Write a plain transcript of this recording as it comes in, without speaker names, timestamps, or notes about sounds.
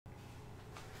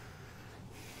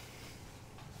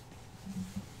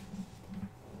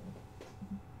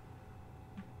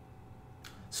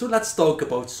So let's talk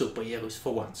about superheroes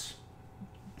for once.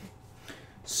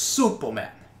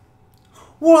 Superman.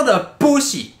 What a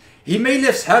pussy! He may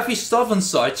lift heavy stuff and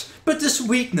such, but his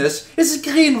weakness is a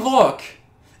green rock.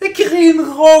 A green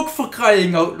rock, for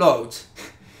crying out loud.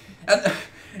 And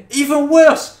even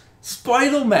worse,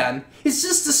 Spider-Man is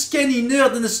just a skinny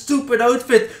nerd in a stupid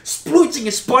outfit, splooging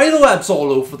his spiderwebs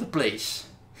all over the place.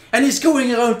 And he's going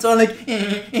around telling like,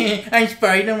 I'm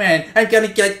Spider-Man, I'm gonna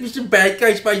get me some bad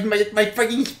guys by my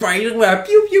fucking spiderweb,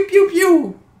 pew pew pew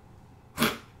pew.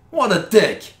 What a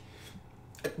dick.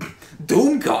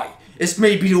 Doom Guy is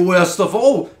maybe the worst of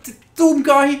all. Doom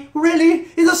Guy? Really?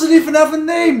 He doesn't even have a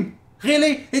name.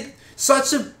 Really? It's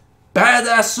such a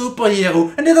badass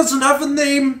superhero and he doesn't have a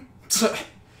name.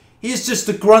 He's just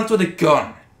a grunt with a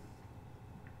gun.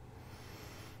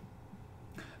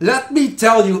 Let me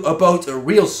tell you about a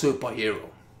real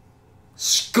superhero.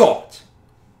 Scott.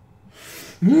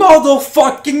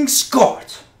 Motherfucking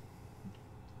Scott.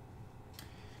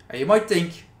 And you might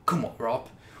think, come on Rob,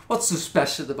 what's so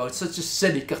special about such a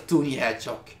silly cartoony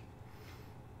hedgehog?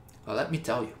 Well, let me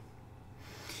tell you.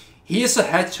 He is a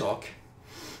hedgehog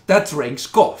that drinks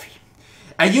coffee.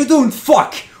 And you don't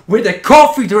fuck with a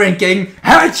coffee drinking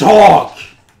hedgehog!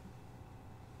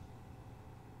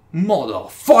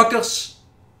 Motherfuckers!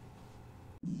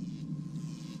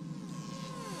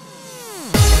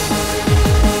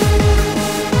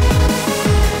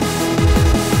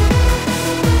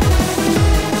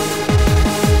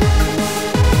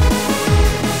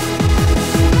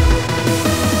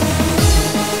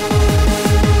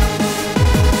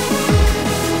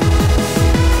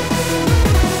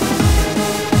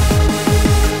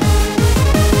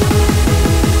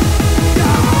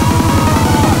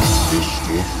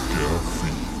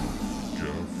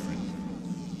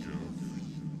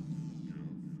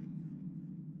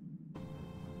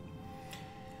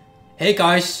 Hey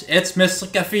guys, it's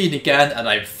Mr. Caffeine again, and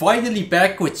I'm finally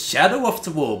back with Shadow of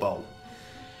the Warbow.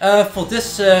 For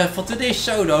today's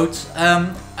shoutout,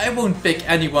 I won't pick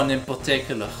anyone in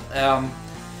particular,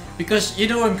 because you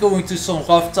know I'm going through some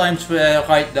rough times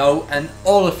right now, and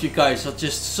all of you guys are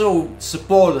just so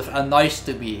supportive and nice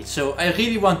to me. So I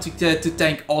really want to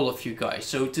thank all of you guys.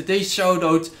 So today's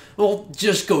shoutout will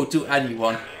just go to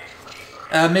anyone.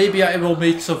 Maybe I will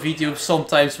make some videos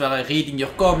sometimes where I'm reading your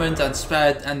comment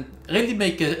and really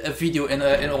make a video in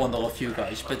honor of you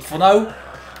guys. But for now,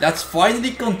 let's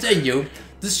finally continue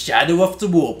the Shadow of the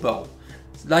Warbow.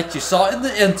 Like you saw in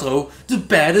the intro, the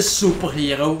baddest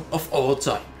superhero of all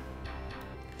time.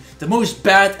 The most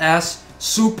badass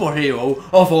superhero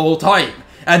of all time.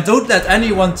 And don't let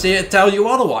anyone tell you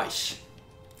otherwise.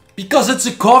 Because it's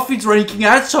a coffee drinking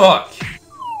hedgehog.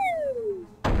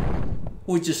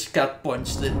 Who just got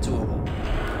punched into a wall.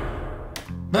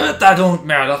 But that don't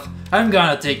matter. I'm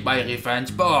gonna take my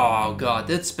revenge. But oh god,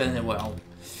 it's been a while.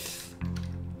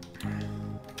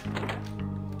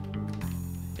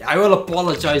 Yeah, I will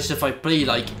apologize if I play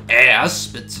like ass,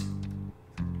 but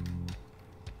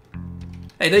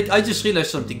hey, I just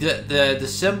realized something. The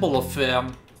symbol of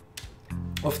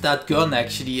that gun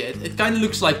actually, it kind of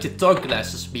looks like the Tug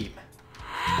Glasses meme.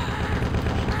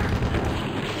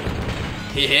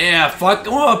 Yeah, fuck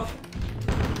him up!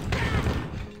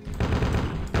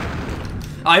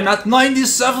 I'm at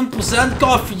 97%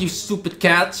 coffee, you stupid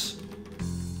cats!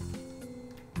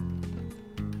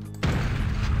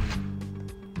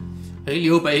 I really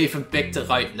hope I even picked the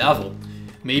right level.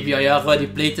 Maybe I already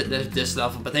played it at this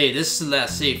level, but hey, this is the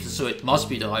last save, so it must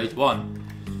be the right one.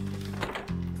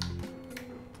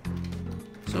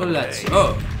 So let's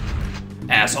go.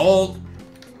 Asshole!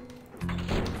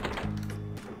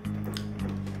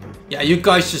 Yeah, you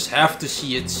guys just have to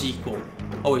see its sequel.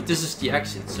 Oh wait, this is the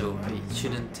exit, so I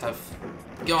shouldn't have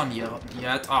gone here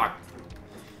yet. Ah,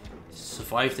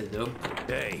 survived it though.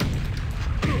 Hey.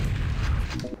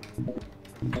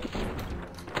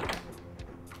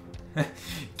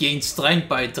 Gain strength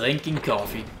by drinking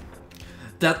coffee.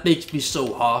 That makes me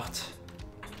so hard.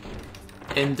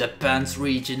 In the pants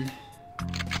region.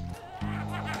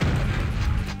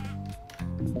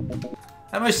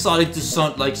 Am I starting to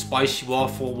sound like Spicy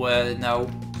Waffle now?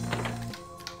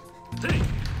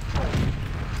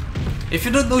 If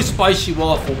you don't know Spicy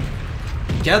Waffle,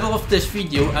 get off this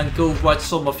video and go watch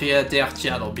some of their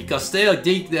channel, because they are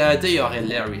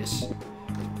hilarious.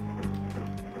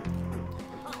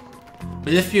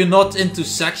 But if you're not into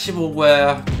sexual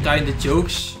kind of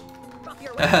jokes,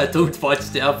 don't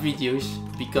watch their videos,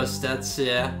 because that's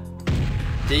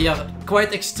they are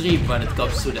quite extreme when it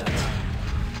comes to that.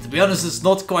 To be honest, it's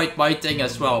not quite my thing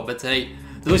as well, but hey,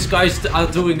 those guys are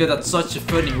doing it at such a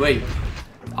funny way.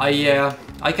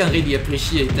 I can really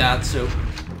appreciate that, so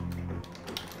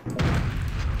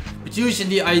But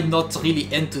usually I'm not really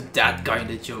into that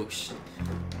kind of jokes.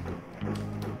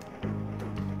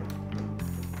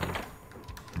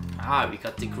 Ah, we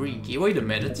got the green key. Wait a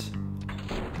minute.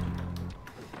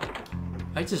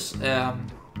 I just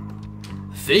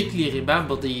vaguely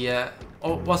remember the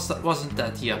or wasn't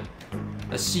that here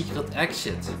a secret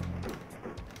exit?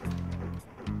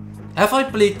 Have I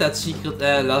played that secret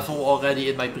level already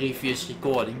in my previous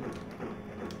recording?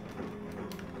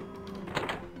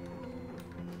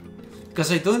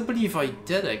 Because I don't believe I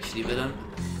did actually, but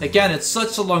again, it's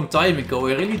such a long time ago,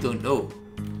 I really don't know.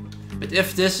 But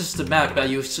if this is the map where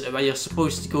you're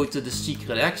supposed to go to the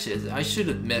secret exit, I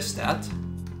shouldn't miss that.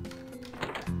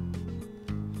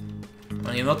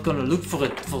 And you're not gonna look for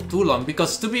it for too long,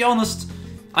 because to be honest,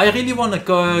 I really wanna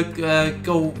go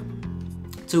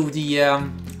to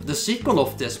the sequel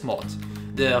of this mod,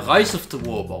 the Rise of the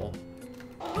Warball.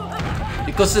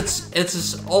 Because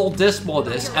it's all this mod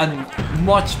is and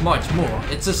much more.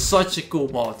 It's such a cool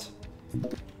mod.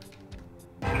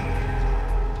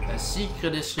 A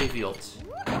secret is revealed.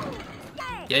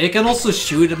 Yeah, you can also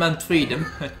shoot them and free them.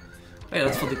 Wait,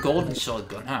 that's for the golden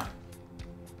shotgun, huh?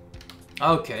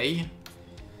 Okay.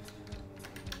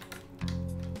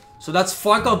 So let's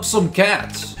fuck up some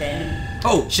cats.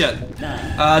 Oh shit.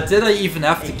 Did I even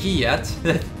have the key yet?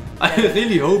 I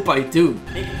really hope I do.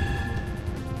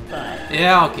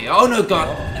 Yeah, okay. Oh no, god.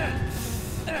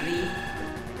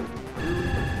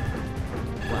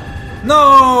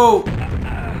 No!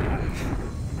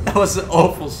 That was an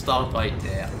awful start right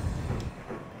there.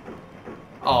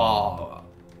 Oh.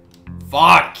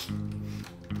 Fuck.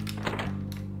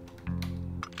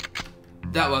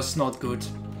 That was not good.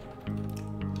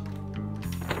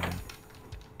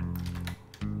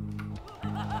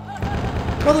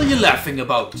 What are you laughing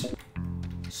about?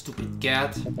 Stupid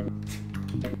cat.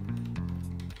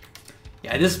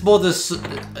 Yeah, this mod is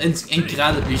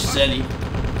incredibly silly.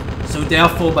 So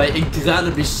therefore my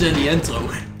incredibly silly intro.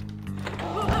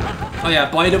 Oh yeah,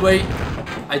 by the way,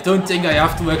 I don't think I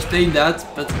have to explain that,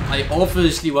 but I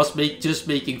obviously was just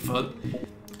making fun.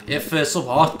 If some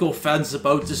hardcore fans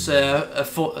about this,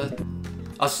 if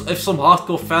some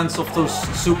hardcore fans of those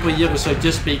superheroes I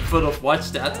just make fun of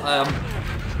watch that,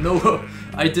 no,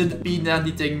 I didn't mean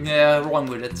anything wrong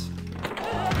with it.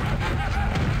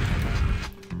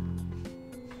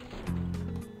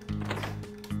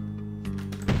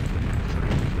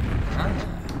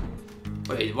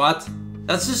 Wait, what?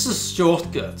 That's just a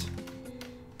shortcut.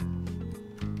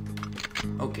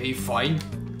 Okay, fine.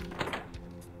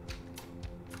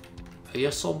 I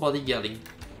hear somebody yelling.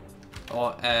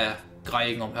 Or,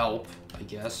 crying on help, I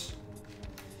guess.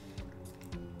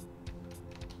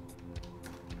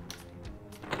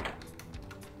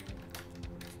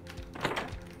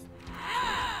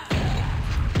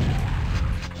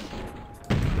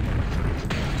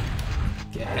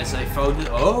 Guess I found it.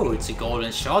 Oh, it's a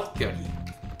golden shotgun.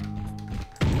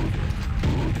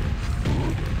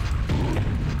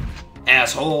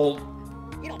 Asshole.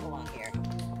 You don't belong here.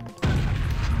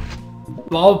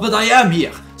 Well, but I am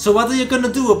here. So what are you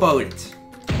gonna do about it?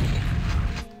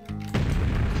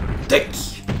 Dick.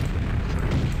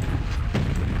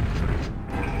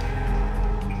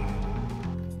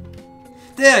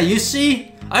 There, you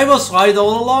see? I was right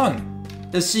all along.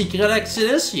 The secret exit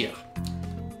is here.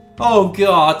 Oh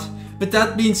god. But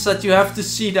that means that you have to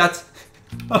see that.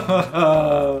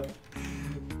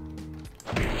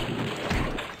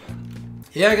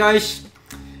 Yeah guys,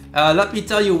 let me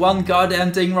tell you one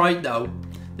goddamn thing right now.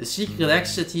 The secret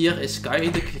exit here is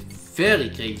kinda very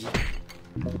crazy.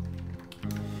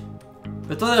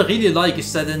 But what I really like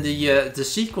is that in the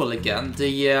sequel again,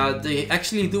 they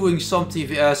actually doing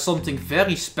something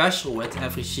very special with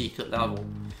every secret level.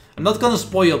 I'm not gonna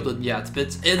spoil them yet,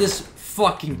 but it is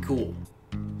fucking cool.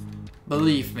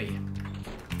 Believe me.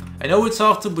 I know it's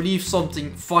hard to believe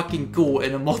something fucking cool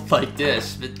in a mod like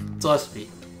this, but trust me.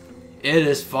 It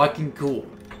is fucking cool.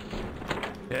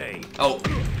 Hey. Oh.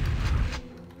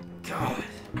 God.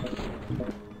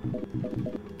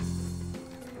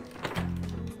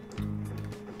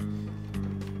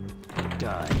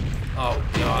 Die. Oh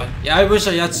god. Yeah, I wish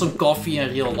I had some coffee in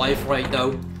real life right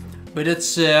now. But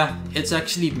it's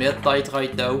actually midnight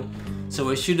right now.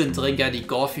 So I shouldn't drink any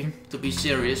coffee, to be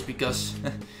serious, because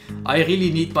I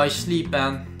really need my sleep,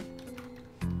 man.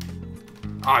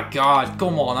 Oh god,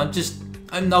 come on,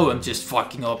 I know I'm just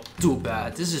fucking up too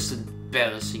bad. This is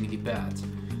embarrassingly bad.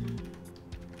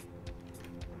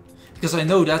 Because I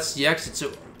know that's the exit,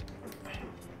 so...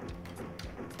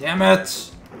 Damn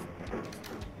it!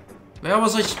 Where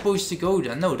was I supposed to go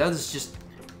then? No, that is just...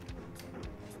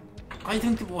 I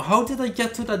don't... How did I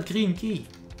get to that green key?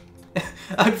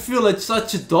 I feel like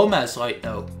such a dumbass right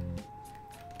now.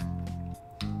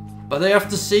 But I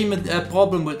have the same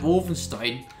problem with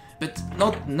Wolfenstein, but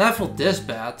never this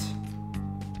bad.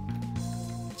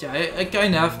 Yeah, I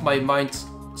kind of have my mind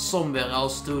somewhere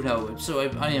else too now, so I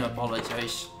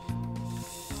apologize.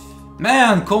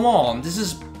 Man, come on, this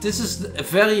is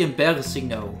very embarrassing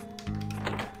now.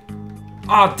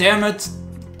 Ah, damn it!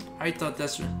 I thought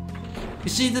that's... You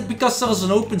see that because there's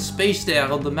an open space there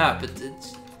on the map,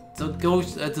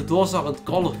 the doors aren't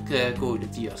color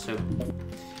coded here, so...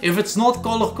 If it's not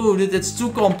color coded, it's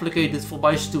too complicated for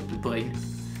my stupid brain.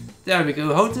 There we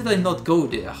go. How did I not go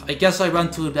there? I guess I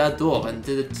went through that door and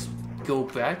did it go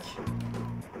back?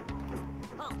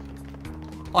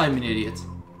 I'm an idiot.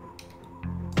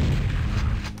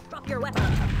 Drop your weapon.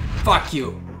 Fuck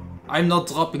you. I'm not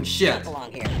dropping shit.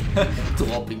 Belong here.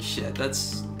 Dropping shit.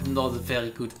 That's not a very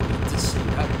good way to say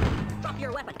that. Drop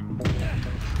your weapon.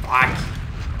 Fuck.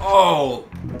 Oh.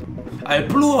 I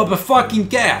blew up a fucking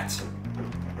cat.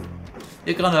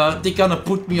 They're gonna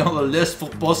put me on a list for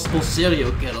possible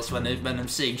serial killers when I'm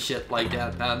saying shit like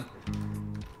that, man.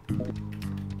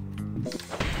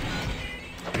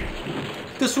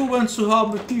 Cause who wants to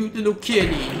harm a cute little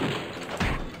kitty?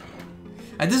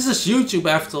 And this is YouTube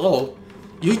after all.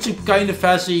 YouTube kind of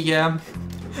has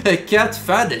a cat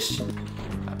fetish.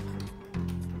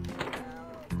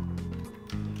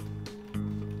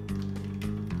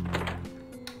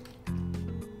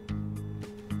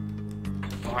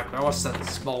 Fuck, where was that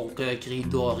small green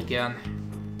door again?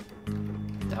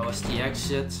 That was the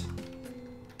exit.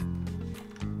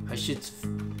 I should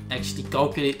actually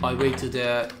calculate my way to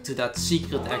that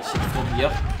secret exit from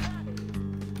here.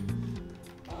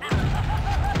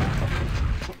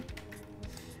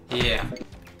 Yeah.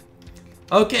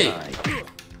 Okay.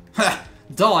 Ha!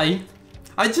 Die?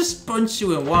 I just punched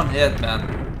you in one head, man.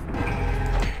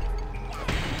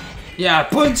 Yeah,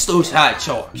 punch those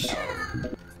hedgehogs.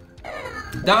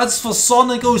 That's for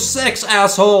Sonic 06,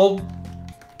 asshole!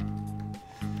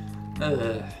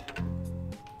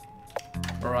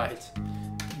 Right.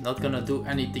 Not gonna do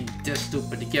anything this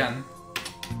stupid again.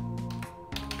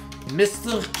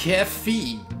 Mr.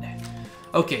 Caffeine.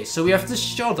 Okay, so we have the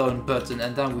shutdown button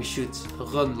and then we should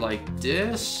run like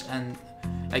this. And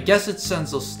I guess it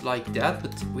sends us like that,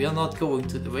 but we are not going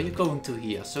to... We're going to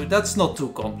here, so that's not too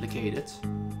complicated.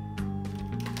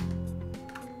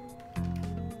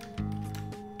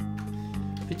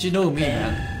 But you know me,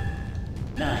 man.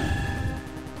 9,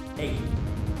 8.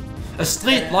 A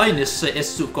straight line is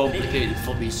too complicated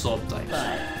for me sometimes.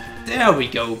 There we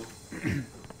go. And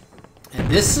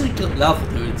this secret level,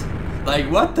 dude. Like,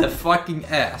 what the fucking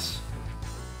ass?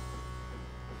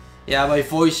 Yeah, my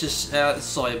voice is...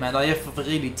 sorry, man. I have a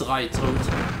really dry throat.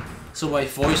 So my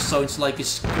voice sounds like a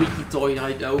squeaky toy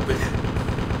right now, but...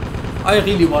 I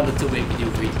really wanted to make a new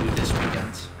video this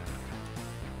weekend.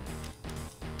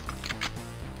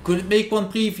 Couldn't make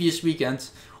one previous weekend.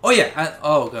 Oh yeah, and...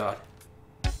 Oh god.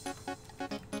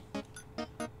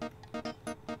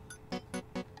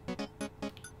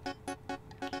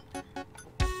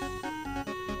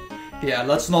 Yeah,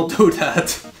 let's not do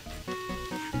that.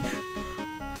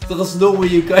 There's no way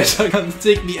you guys are gonna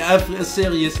take me ever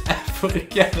serious ever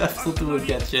again after doing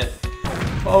that shit.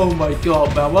 Oh my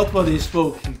god, man, what were they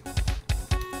smoking?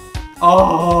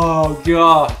 Oh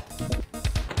god.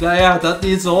 Yeah, that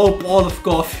needs a whole pot of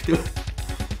coffee, dude.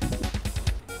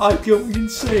 I'm going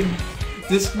insane.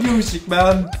 This music,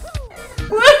 man.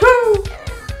 Woohoo!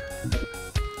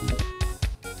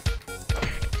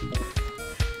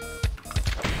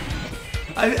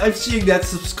 I'm seeing that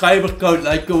subscriber count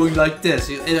like going like this.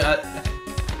 You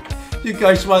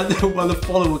guys want to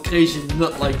follow a crazy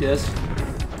nut like this?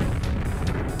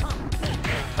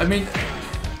 I mean,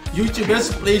 YouTube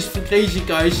is a place for crazy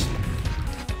guys.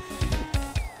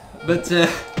 But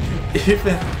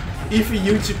even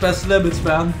YouTube has limits,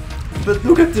 man. But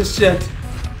look at this shit.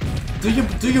 Do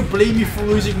you blame me for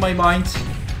losing my mind?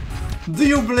 Do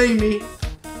you blame me?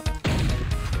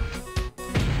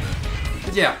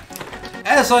 But yeah.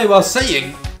 As I was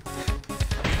saying,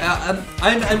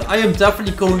 I am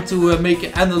definitely going to make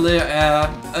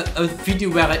a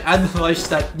video where I analyze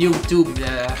that new Doom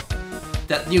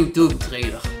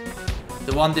trailer,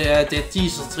 the one the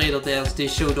teaser trailer that they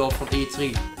showed off on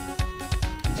E3.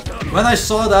 When I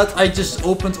saw that, I just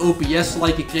opened OBS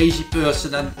like a crazy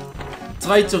person and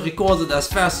tried to record it as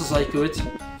fast as I could,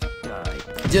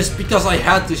 just because I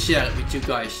had to share it with you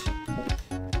guys.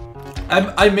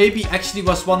 I maybe actually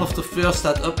was one of the first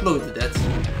that uploaded it.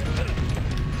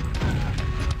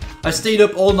 I stayed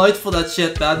up all night for that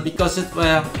shit, man, because it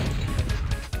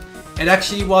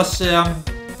actually was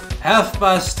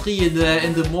 3:30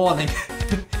 in the morning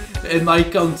in my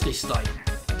country's time,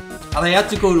 and I had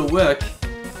to go to work.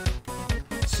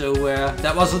 So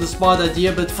that wasn't a smart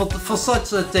idea, but for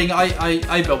such a thing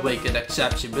I will make an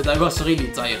exception, but I was really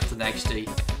tired the next day.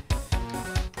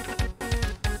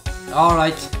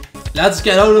 Alright, let's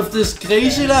get out of this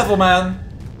crazy level, man.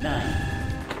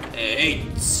 9,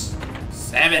 8,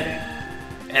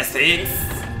 7, 6,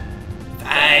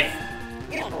 5.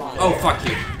 Oh, fuck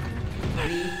you.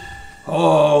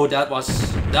 Oh, that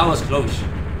was close.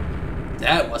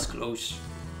 That was close.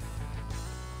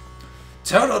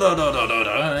 The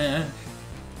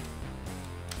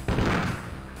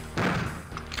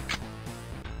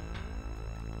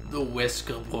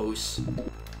Whisker Bros.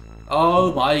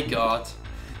 Oh my god.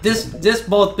 This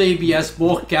mod baby has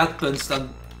more cat puns than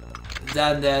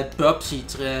the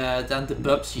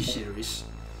Bubsy series.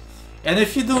 And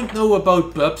if you don't know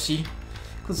about Bubsy,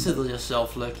 consider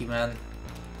yourself lucky, man.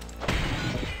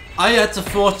 I had the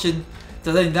fortune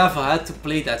that I never had to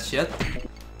play that shit.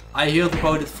 I heard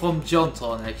about it from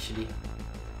Jontron actually.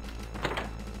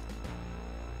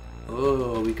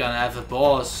 Oh, we're gonna have a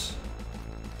boss.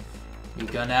 We're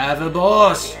gonna have a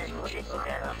boss.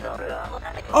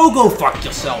 Oh, go fuck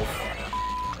yourself,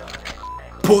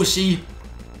 pussy.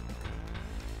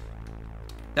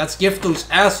 Let's give those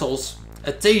assholes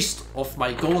a taste of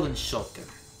my golden shotgun.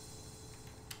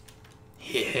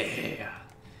 Yeah.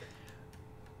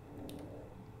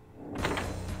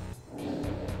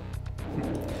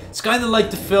 It's kinda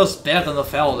like the first Baron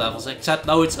of Hell levels, except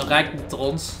now it's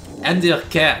arachnotrons and their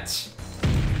cats.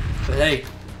 But hey,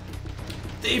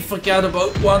 they forget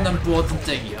about one important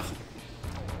thing here.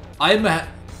 I'm a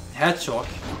hedgehog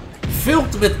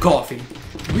filled with coffee,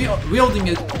 wielding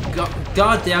a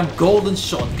goddamn golden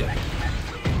shotgun.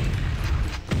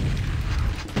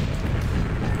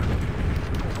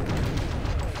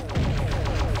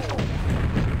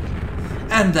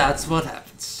 And that's what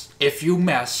happens if you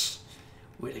mess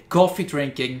with a coffee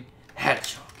drinking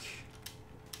hedgehog.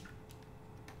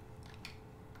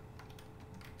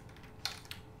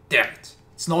 Damn it,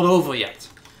 it's not over yet.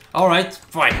 Alright,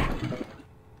 fine.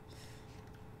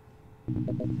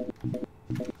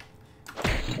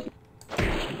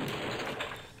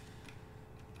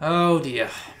 Oh dear.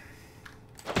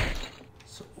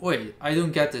 So, wait, I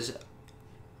don't get this.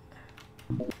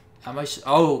 Am I?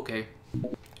 Oh, okay.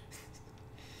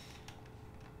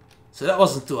 So that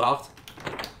wasn't too hard.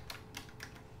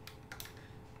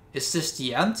 Is this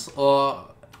the end? Or...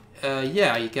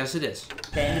 yeah, I guess it is.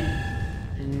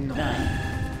 10, No.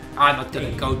 9, I'm not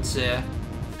gonna count 7,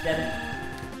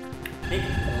 6,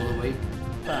 all the way.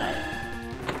 5,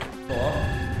 4,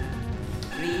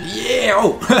 3. Yeah!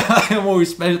 Oh! I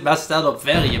almost messed that up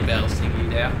very embarrassingly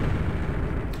there.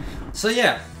 So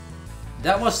yeah,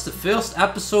 that was the first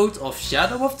episode of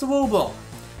Shadow of the Wobble.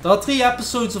 There are 3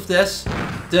 episodes of this.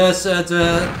 There's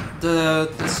the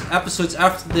episodes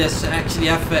after this actually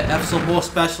have some more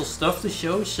special stuff to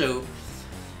show. So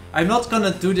I'm not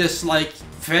gonna do this like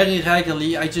very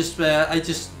regularly. I just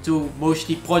do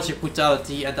mostly Project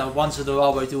Brutality, and then once in a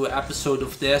while I do an episode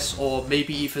of this, or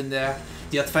maybe even the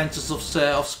Adventures of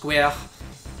Square.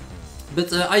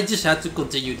 But I just had to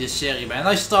continue this series, man.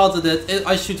 I started it,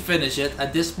 I should finish it,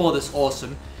 and this mod is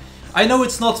awesome. I know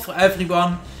it's not for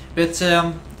everyone, but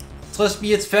trust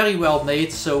me, it's very well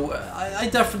made, so I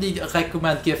definitely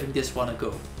recommend giving this one a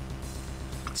go.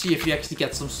 Let's see if we actually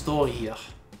get some story here,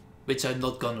 which I'm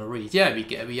not gonna read. Yeah,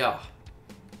 we are.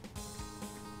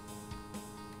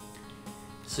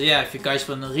 So yeah, if you guys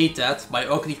wanna read that, my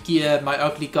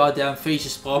ugly goddamn face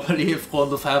is probably in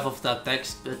front of half of that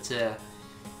text, but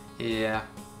yeah.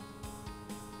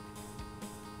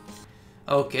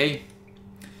 Okay.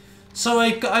 So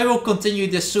I will continue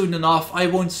this soon enough. I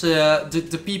won't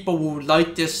the people who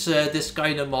like this this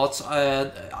kind of mods.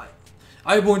 I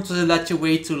won't let you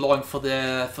wait too long for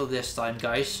this time,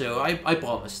 guys. So I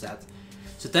promise that.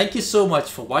 So thank you so much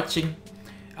for watching,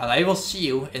 and I will see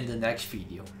you in the next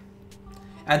video.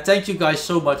 And thank you guys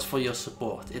so much for your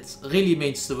support. It really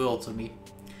means the world to me.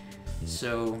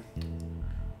 So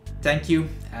thank you,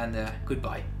 and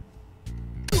goodbye.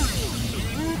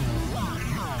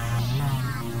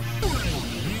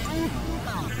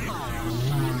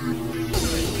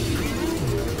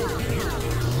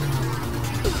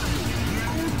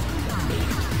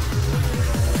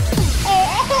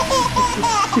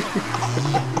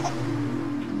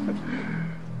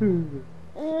 Hmm.